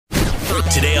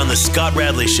Today on the Scott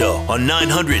Radley Show on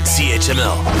 900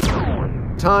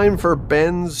 CHML. Time for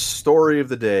Ben's story of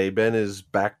the day. Ben is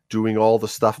back doing all the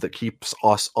stuff that keeps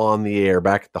us on the air,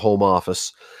 back at the home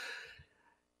office,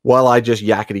 while I just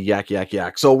yakety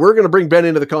yak. So we're going to bring Ben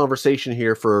into the conversation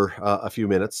here for a few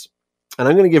minutes. And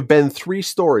I'm going to give Ben 3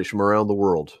 stories from around the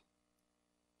world.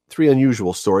 3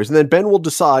 unusual stories. And then Ben will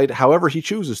decide, however he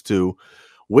chooses to,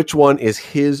 which one is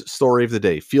his story of the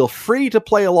day. Feel free to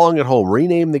play along at home.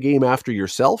 Rename the game after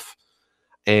yourself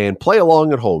and play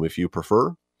along at home if you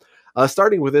prefer.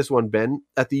 Starting with this one, Ben.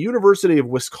 At the University of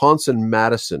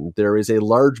Wisconsin-Madison, there is a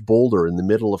large boulder in the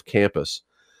middle of campus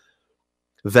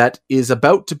that is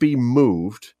about to be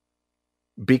moved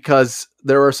because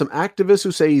there are some activists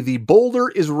who say the boulder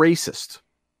is racist.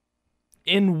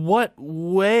 In what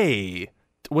way?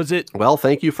 Was it... Well,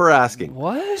 thank you for asking.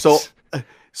 What?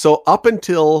 So up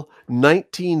until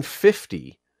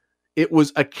 1950, it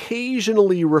was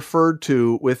occasionally referred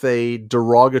to with a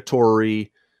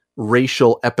derogatory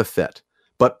racial epithet.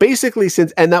 But basically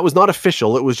and that was not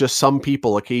official, it was just some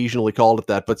people occasionally called it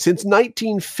that. But since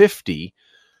 1950,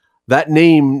 that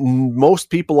name, most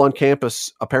people on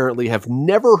campus apparently have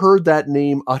never heard that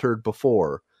name uttered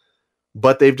before.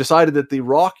 But they've decided that the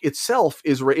rock itself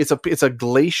it's a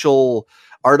glacial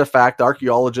artifact.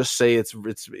 Archaeologists say it's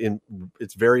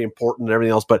very important and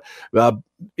everything else, but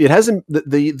it hasn't.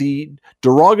 The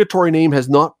derogatory name has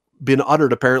not been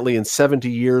uttered apparently in 70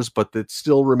 years, but it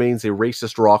still remains a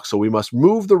racist rock. So we must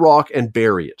move the rock and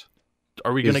bury it.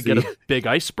 Are we going to get a big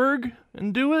iceberg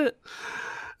and do it?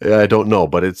 I don't know,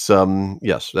 but it's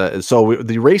yes. So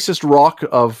the racist rock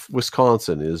of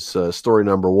Wisconsin is story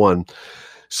number 1.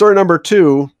 Story number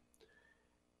 2.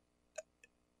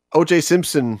 OJ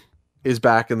Simpson is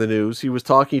back in the news. He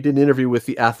did an interview with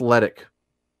The Athletic.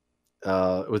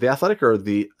 With The Athletic or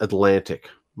The Atlantic?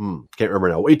 Can't remember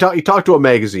now. He talked to a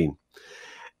magazine.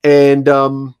 And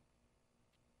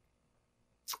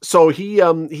so he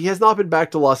has not been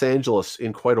back to Los Angeles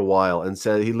in quite a while, and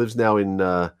said he lives now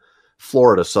in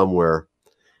Florida somewhere.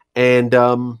 And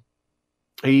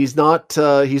he's not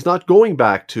going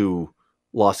back to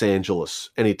Los Angeles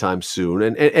anytime soon.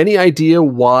 And any idea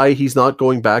why he's not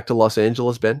going back to Los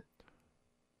Angeles, Ben?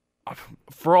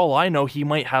 For all I know, he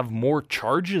might have more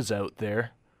charges out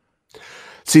there.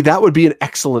 See, that would be an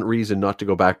excellent reason not to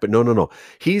go back, but no.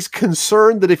 He's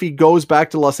concerned that if he goes back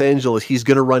to Los Angeles, he's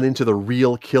going to run into the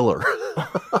real killer.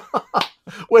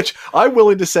 Which I'm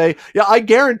willing to say, yeah, I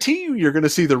guarantee you're going to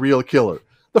see the real killer.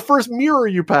 The first mirror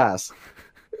you pass.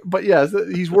 But yes,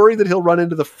 he's worried that he'll run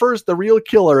into the real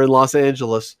killer in Los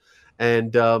Angeles,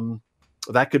 and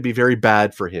that could be very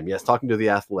bad for him. Yes, talking to The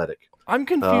Athletic. I'm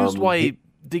confused why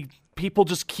the people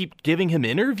just keep giving him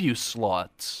interview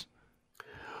slots.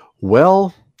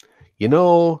 Well,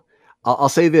 I'll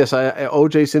say this.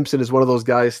 OJ Simpson is one of those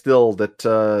guys still that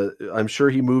I'm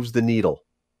sure he moves the needle.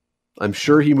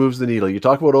 You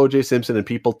talk about OJ Simpson and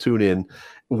people tune in,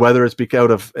 whether it's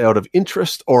out of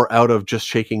interest or out of just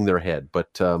shaking their head. But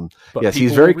yes,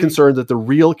 he's very concerned that the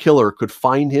real killer could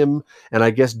find him and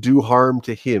I guess do harm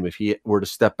to him if he were to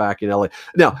step back in LA.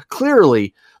 Now,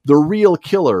 clearly, the real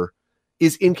killer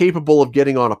is incapable of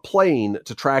getting on a plane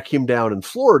to track him down in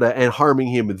Florida and harming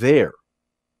him there.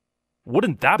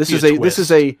 Wouldn't that be a twist?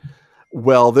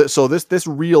 This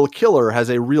real killer has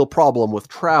a real problem with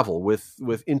travel,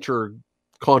 with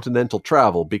intercontinental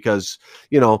travel, because,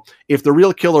 if the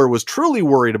real killer was truly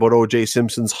worried about OJ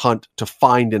Simpson's hunt to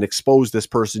find and expose this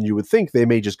person, you would think they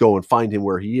may just go and find him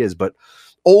where he is, but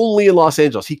only in Los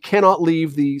Angeles. He cannot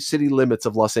leave the city limits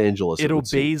of Los Angeles. It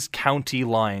obeys county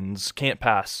lines. Can't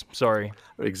pass. Sorry.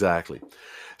 Exactly.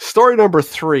 Story number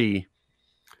 3.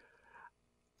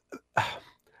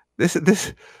 This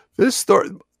story.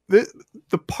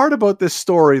 The part about this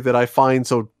story that I find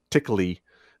so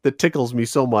that tickles me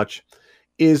so much,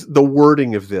 is the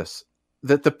wording of this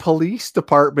that the police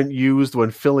department used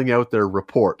when filling out their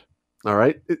report. All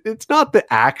right. It's not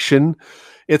the action.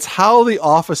 It's how the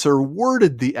officer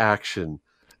worded the action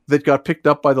that got picked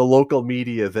up by the local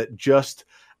media that just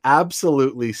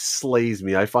absolutely slays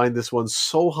me. I find this one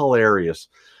so hilarious.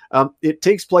 It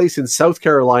takes place in South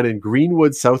Carolina, in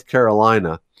Greenwood, South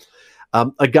Carolina.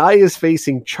 A guy is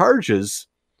facing charges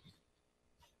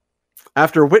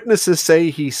after witnesses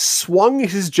say he swung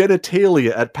his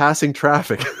genitalia at passing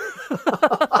traffic.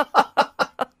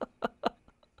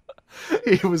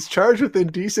 He was charged with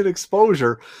indecent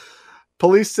exposure.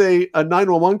 Police say, a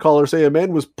 911 caller say a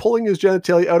man was pulling his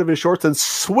genitalia out of his shorts and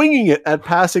swinging it at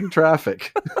passing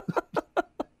traffic.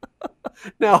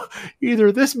 Now,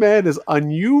 either this man is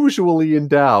unusually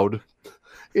endowed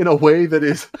in a way that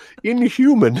is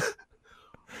inhuman,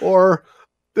 or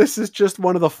This is just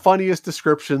one of the funniest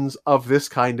descriptions of this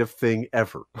kind of thing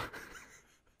ever.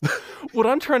 What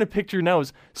I'm trying to picture now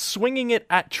is swinging it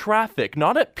at traffic,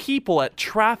 not at people, at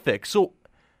traffic. So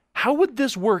how would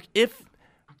this work if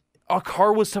a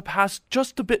car was to pass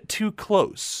just a bit too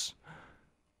close?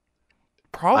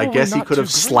 Probably I guess he not could too have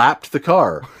great. slapped the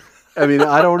car. I mean,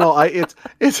 I don't know. I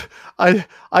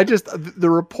just the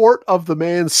report of the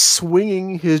man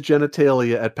swinging his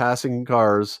genitalia at passing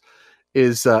cars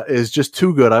is just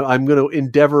too good. I'm going to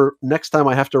endeavor next time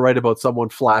I have to write about someone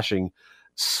flashing.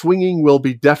 Swinging will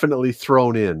be definitely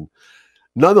thrown in.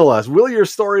 Nonetheless, will your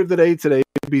story of the day today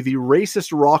be the racist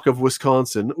rock of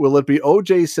Wisconsin? Will it be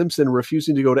OJ Simpson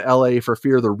refusing to go to LA for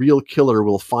fear the real killer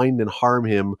will find and harm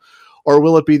him? Or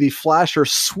will it be the flasher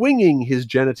swinging his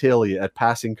genitalia at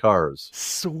passing cars?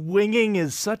 Swinging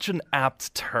is such an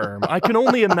apt term. I can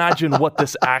only imagine what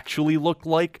this actually looked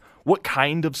like. What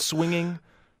kind of swinging?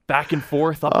 Back and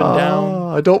forth, up and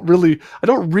down? I don't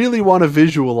really want to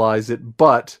visualize it,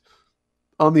 but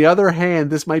on the other hand,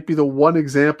 this might be the one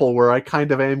example where I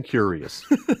kind of am curious.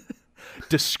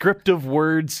 Descriptive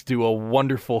words do a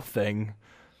wonderful thing.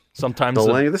 Sometimes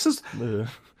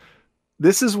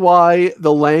this is why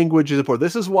the language is important.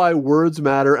 This is why words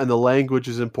matter and the language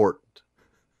is important.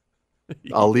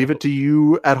 I'll leave it to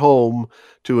you at home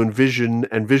to envision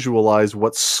and visualize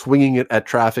what swinging it at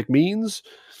traffic means.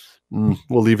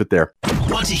 We'll leave it there.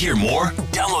 Want to hear more?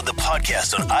 Download the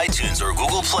podcast on iTunes or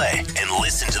Google Play and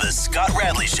listen to The Scott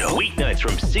Radley Show. Weeknights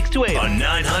from 6 to 8 on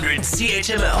 900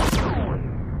 CHML.